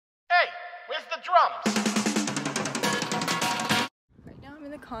is the drums. Right now I'm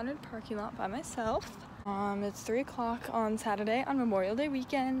in the Conard parking lot by myself. It's 3 o'clock on Saturday on Memorial Day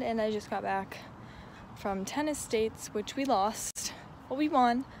weekend, and I just got back from tennis states, which we lost. Well, we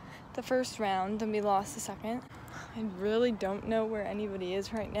won the first round and we lost the second. I really don't know where anybody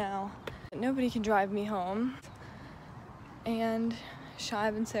is right now. Nobody can drive me home. And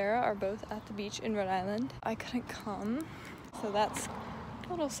Shibe and Sarah are both at the beach in Rhode Island. I couldn't come, so that's a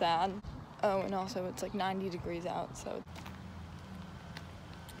little sad. Oh, and also it's like 90 degrees out, so.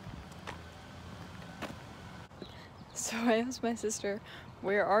 So I asked my sister,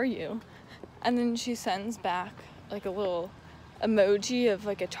 "Where are you?" And then she sends back like a little emoji of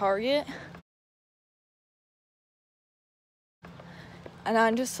like a target. And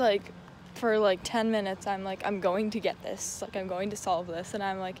I'm just like, for like 10 minutes, I'm like, I'm going to get this. Like, I'm going to solve this. And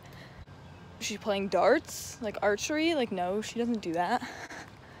I'm like, is she playing darts? Like archery? Like, no, she doesn't do that.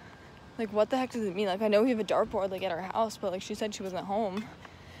 Like, what the heck does it mean? Like, I know we have a dartboard like at our house, but like she said she wasn't home.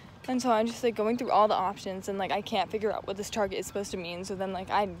 And so I'm just like going through all the options, and like I can't figure out what this target is supposed to mean. So then like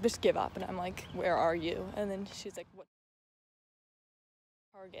I just give up and I'm like, "Where are you?" And then she's like, "What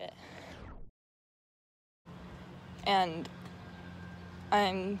target?" And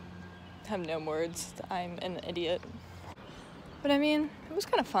I have no words. I'm an idiot. But I mean, it was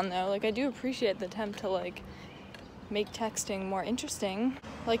kind of fun though. Like, I do appreciate the attempt to like make texting more interesting.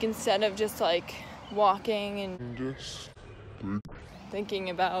 Like, instead of just like walking and thinking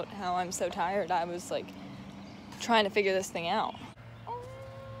about how I'm so tired, I was like trying to figure this thing out. Oh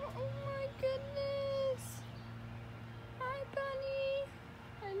my goodness. Hi, Bunny.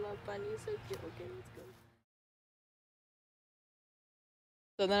 I love Bunny, so cute. Okay, let's go.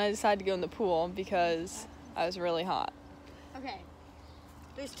 So then I decided to go in the pool because I was really hot. Okay,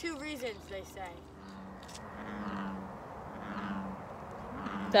 there's 2 reasons, they say.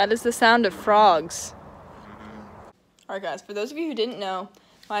 That is the sound of frogs. Alright guys, for those of you who didn't know,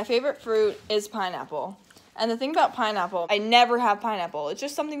 my favorite fruit is pineapple. And the thing about pineapple, I never have pineapple. It's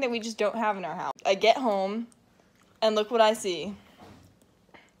just something that we just don't have in our house. I get home, and look what I see.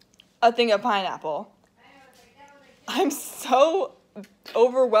 A thing of pineapple. I'm so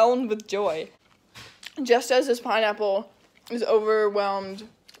overwhelmed with joy. Just as this pineapple is overwhelmed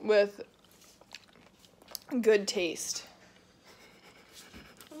with good taste.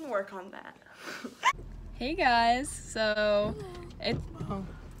 I'm gonna work on that. Hey guys, so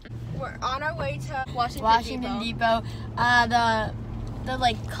We're on our way to Washington Depot. The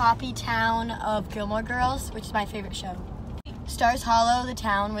like copy town of Gilmore Girls, which is my favorite show. Stars Hollow, the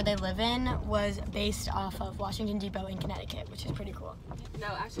town where they live in, was based off of Washington Depot in Connecticut, which is pretty cool. No,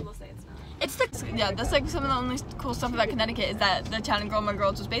 actually, we'll say it's not. it's the yeah, that's like some of the only cool stuff about Connecticut is that the town in Gilmore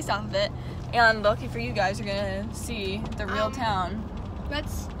Girls was based off of it. And lucky for you guys, you're gonna see the real town.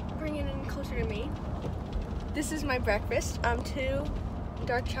 Let's bring it in closer to me. This is my breakfast. 2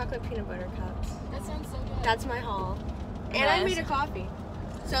 dark chocolate peanut butter cups. That sounds so good. That's my haul. And I made a coffee.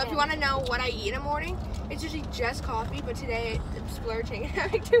 So if you want to know what I eat in the morning, it's usually just coffee, but today I'm splurging and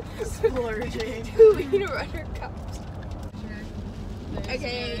having 2 peanut butter cups.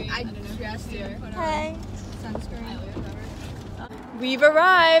 Okay, I just did. Hi. We've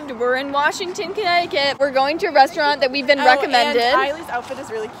arrived. We're in Washington, Connecticut. We're going to a restaurant that we've been recommended. And Eileen's outfit is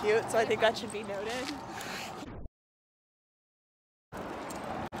really cute, so I think that should be noted.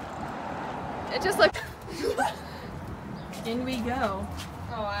 It just looked. In we go.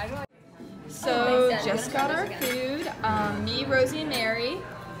 Oh, I don't. So just got our food. Me, Rosie, and Mary.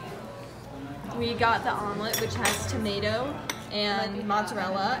 We got the omelet, which has tomato and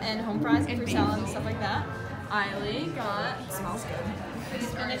mozzarella and home fries and fruit salad and stuff like that. Eileen got, smells good,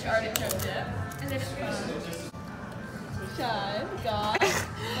 spinach artichoke dip. And then Shibe got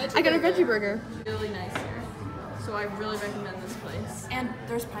I got a veggie burger. really nice here. So I really recommend this place. And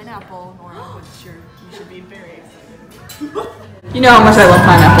there's pineapple, Nora, which you should be very excited. You know how much I love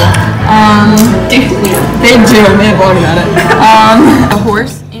pineapple. They do. They have blogged about it. A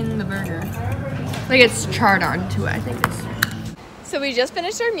horse in the burger. Like it's charred onto it. I think it's. So we just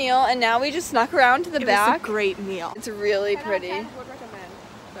finished our meal, and now we just snuck around to the back. It's a great meal. It's really pretty. Would recommend.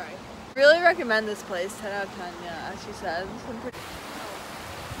 Sorry. Really recommend this place. 10 out of 10. Yeah, as she said.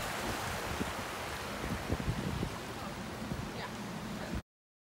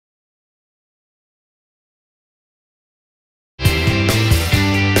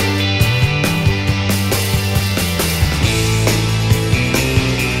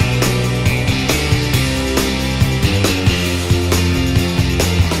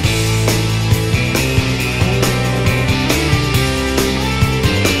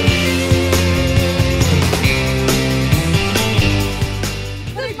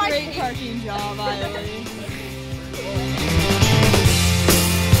 Great parking job, Eiley.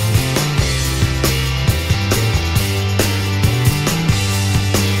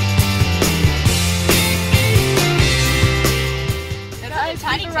 Guys,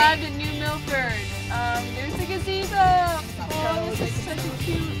 we've arrived in New Milford. There's a gazebo. Oh, this is such a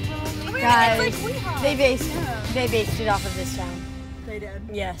cute little neighborhood. Guys, they based it off of this town. They did?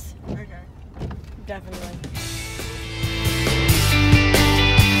 Yes, Okay. definitely.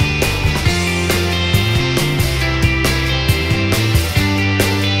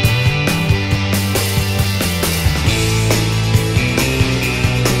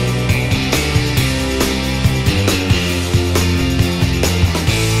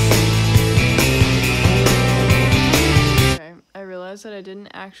 That I didn't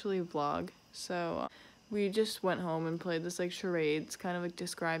actually vlog, so we just went home and played this like charades, kind of like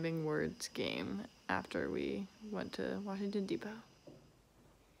describing words game after we went to Washington Depot.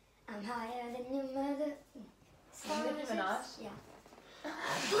 I'm higher than your mother. Yeah.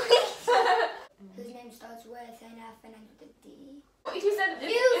 Whose name starts with an F and ends with a D? He said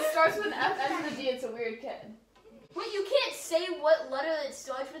it starts with an F, ends with a D. It's a weird kid. Wait, you can't say what letter it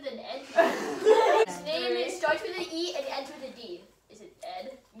starts with an N. His name it starts with an E and ends with a D. Is it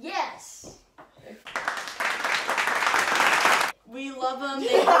Ed? Yes. We love them.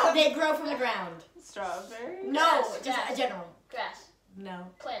 They grow from the ground. Strawberry? No, Grass. just a general. Grass. No.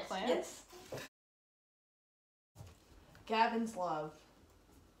 Plants. Yes. Gavin's love.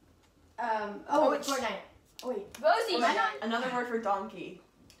 Fortnite. Oh wait. Rosie. Another word for donkey.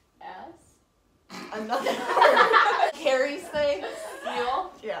 S. Another word. Carrie's thing.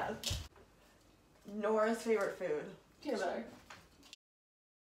 Mule. Yeah. Nora's favorite food. Peanut butter.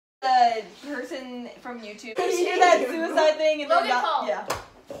 The person from YouTube. Did you hear that suicide thing? And Logan then Paul. Yeah.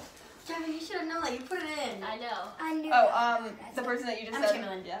 Kevin, you should have known that. You put it in. I know. I knew. The person that you just Emma said.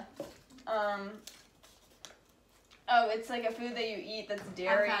 Chamberlain. Yeah. Oh, it's like a food that you eat that's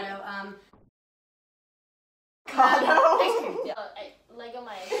dairy. Avocado. Avocado. Ice cream. Yeah. Lego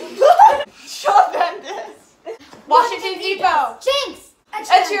my. Shawn Mendes. Washington Depot. Jinx. Ed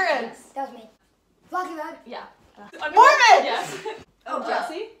Sheeran. That was me. Rocky Road. Yeah. Mormon. Yes. Oh,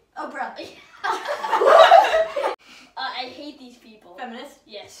 Jesse. Oprah. I hate these people. Feminist.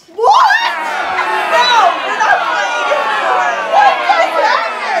 Yes. What? No, you're not playing anymore. What just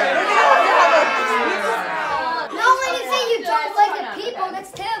happened? We're gonna have to have a. No, when you say you don't like the people,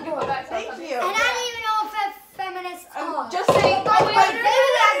 that's terrible. Thank you. And I don't even know if feminists are. Just saying. I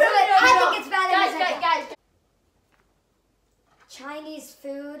think it's bad. Guys. Chinese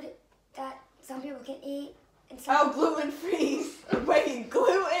food that some people can eat. And some Oh, gluten-free. Wait,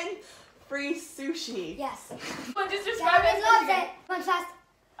 gluten-free sushi. Yes. Just describe Gavin it. loves it. One fast.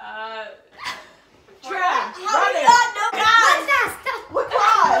 Trash. How do Running. you not know One guys? fast.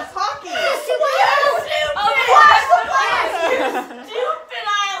 Lacrosse. Hockey. Stupid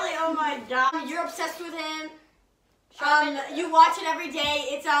Eiley. Oh my god. You're obsessed with him. You watch it every day.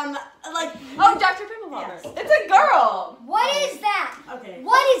 It's like. Oh, Dr. Pimple Popper. Yes. It's a girl. What is that? Okay.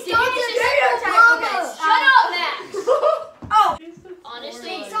 What is Dr. stereotype. Pimple? Shut up, Max. Oh.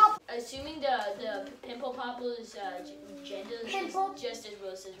 Honestly, assuming the pimple popple's gender is Pimple? just as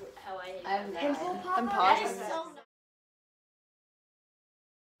gross as how I hate I'm them. Pimple popper? I'm That pausing. is so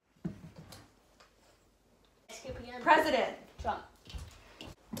Skip again. President. Trump.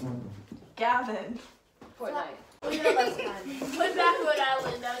 Gavin. Fortnite. Put back Rhode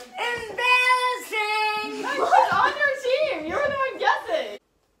Island. That was Embarrassing. She's on your team. You were the one guessing.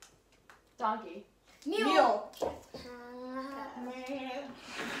 Donkey. Mule.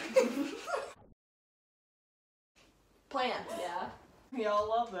 Plants. Yeah. We all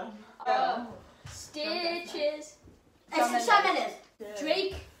love them. Stitches. It's Shawn Mendes.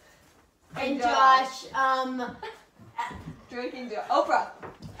 Drake. And Josh. Drinking to Oprah.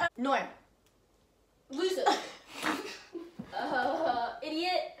 Nora. Loser.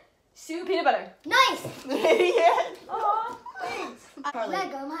 Idiot. Soup. Peanut butter. Nice. Idiot. Aw, thanks.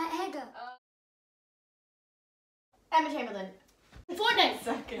 Lego, my ego. Emma Chamberlain. Fortnite.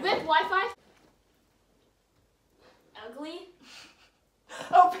 Second. Rip Wi-Fi. Ugly.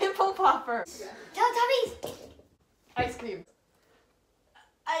 Oh, pimple popper. Teletubbies. Ice cream.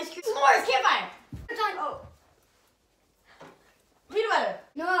 Ice cream. S'mores. Campfire. Oh. Peanut butter.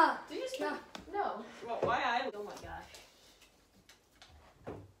 No. Did you just No. No. Well, why I? Oh my gosh.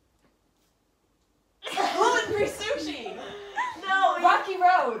 Gluten-free sushi. No. Rocky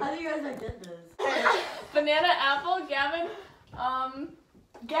Road. How do you guys did this? Banana, apple, Gavin.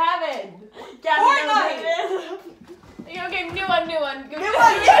 Gavin. Fortnite. Okay, new one. New one. How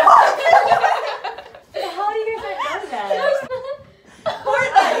do you guys know that?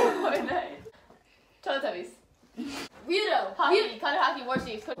 Fortnite. Hockey,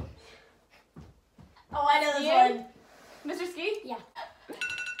 Warseas. Oh, I know this Ian? one. Mr. Ski? Yeah.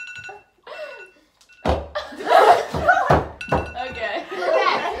 Okay.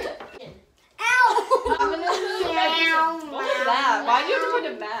 That. Why do you have to put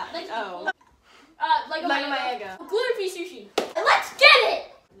a map? Oh. Like Maega. Gluten-free sushi. And let's get it!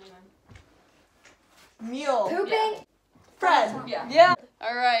 Mule. Pooping. Fred. Yeah.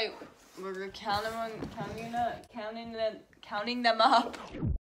 All right, we're counting them up.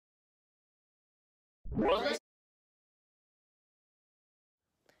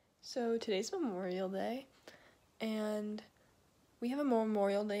 So today's Memorial Day, and we have a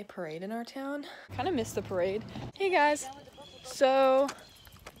Memorial Day parade in our town. Kind of missed the parade. Hey guys, so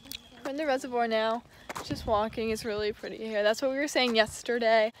we're in the reservoir now. Just walking. It's really pretty here. That's what we were saying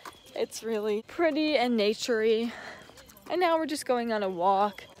yesterday. It's really pretty and naturey. And now we're just going on a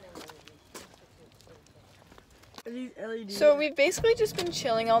walk. So we've basically just been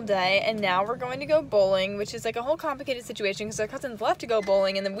chilling all day, and now we're going to go bowling, which is like a whole complicated situation because our cousins left to go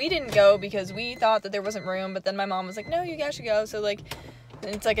bowling, and then we didn't go because we thought that there wasn't room, but then my mom was like, no, you guys should go. So like,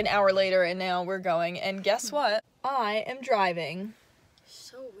 it's like an hour later, and now we're going, and guess what? I am driving.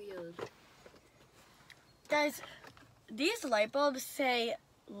 So weird. Guys, these light bulbs say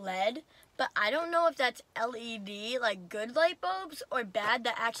LED, but I don't know if that's LED, like good light bulbs, or bad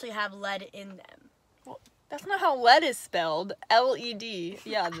that actually have lead in them. Well, that's not how lead is spelled. L-E-D.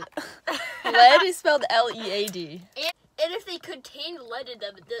 Yeah. Lead is spelled L-E-A-D. And if they contain lead in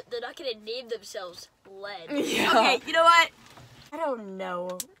them, they're not going to name themselves lead. Yeah. Okay, you know what? I don't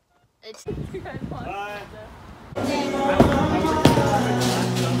know. It's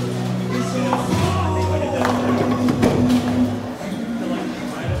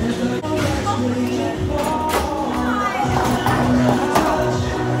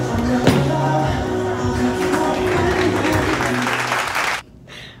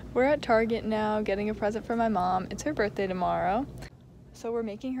We're at Target now getting a present for my mom. It's her birthday tomorrow. So we're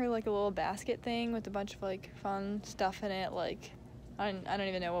making her like a little basket thing with a bunch of like fun stuff in it. Like, I don't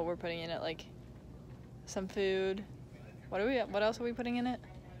even know what we're putting in it. Like some food. What else are we putting in it?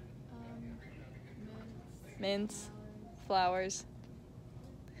 Mints, flowers.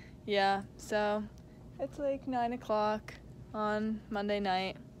 Yeah, so it's like 9 o'clock on Monday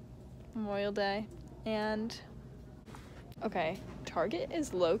night, Memorial Day, and okay, Target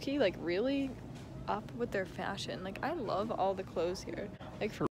is low-key like really up with their fashion. Like, I love all the clothes here.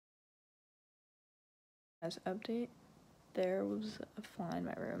 Like, for as update, there was a fly in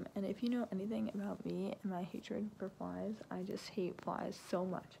my room, and if you know anything about me and my hatred for flies, I just hate flies so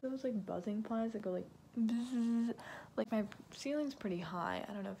much. Those like buzzing flies that go like bzzz. Like, my ceiling's pretty high,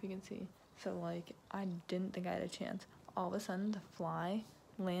 I don't know if you can see, so like I didn't think I had a chance. All of a sudden the fly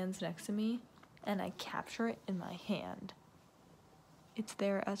lands next to me and I capture it in my hand. It's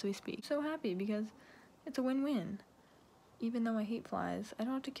there as we speak. So happy because it's a win-win. Even though I hate flies, I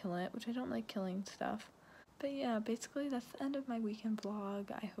don't have to kill it, which I don't like killing stuff. But yeah, basically that's the end of my weekend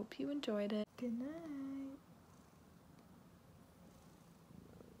vlog. I hope you enjoyed it. Good night.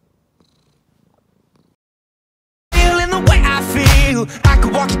 Feeling the way I feel, I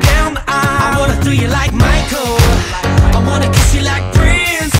could walk you down the aisle. I wanna do you like Michael, I wanna kiss you like